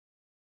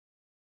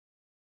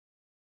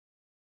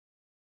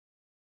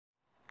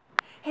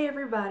Hey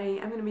everybody,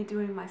 I'm going to be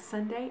doing my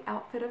Sunday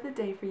outfit of the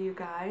day for you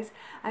guys.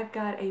 I've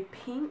got a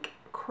pink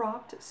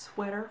cropped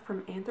sweater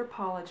from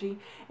Anthropologie,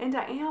 and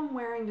I am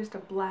wearing just a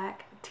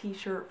black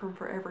t-shirt from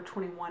Forever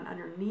 21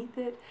 underneath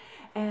it,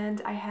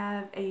 and I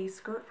have a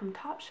skirt from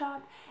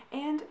Topshop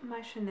and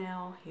my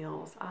Chanel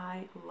heels.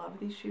 I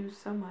love these shoes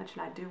so much,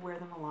 and I do wear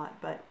them a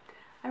lot, but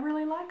I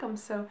really like them.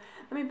 So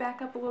let me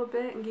back up a little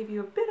bit and give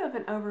you a bit of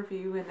an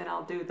overview, and then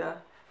I'll do the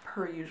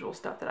per usual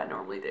stuff that I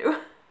normally do.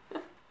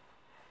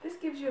 This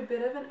gives you a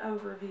bit of an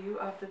overview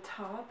of the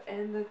top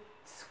and the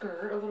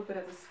skirt, a little bit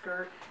of the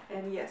skirt.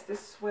 And yes, this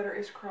sweater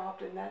is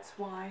cropped, and that's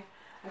why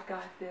I've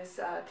got this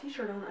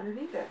t-shirt on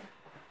underneath it.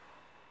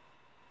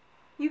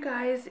 You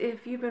guys,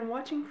 if you've been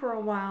watching for a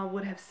while,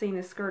 would have seen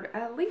this skirt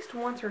at least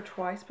once or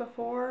twice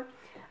before.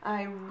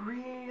 I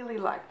really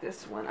like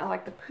this one. I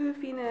like the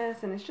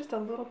poofiness, and it's just a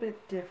little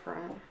bit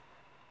different.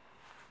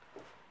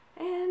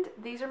 And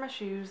these are my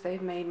shoes.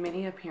 They've made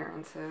many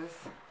appearances.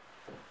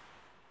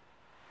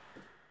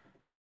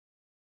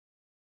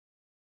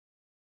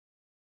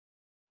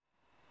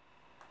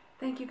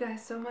 Thank you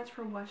guys so much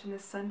for watching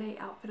this Sunday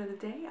outfit of the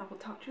day. I will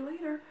talk to you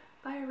later.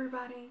 Bye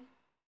everybody.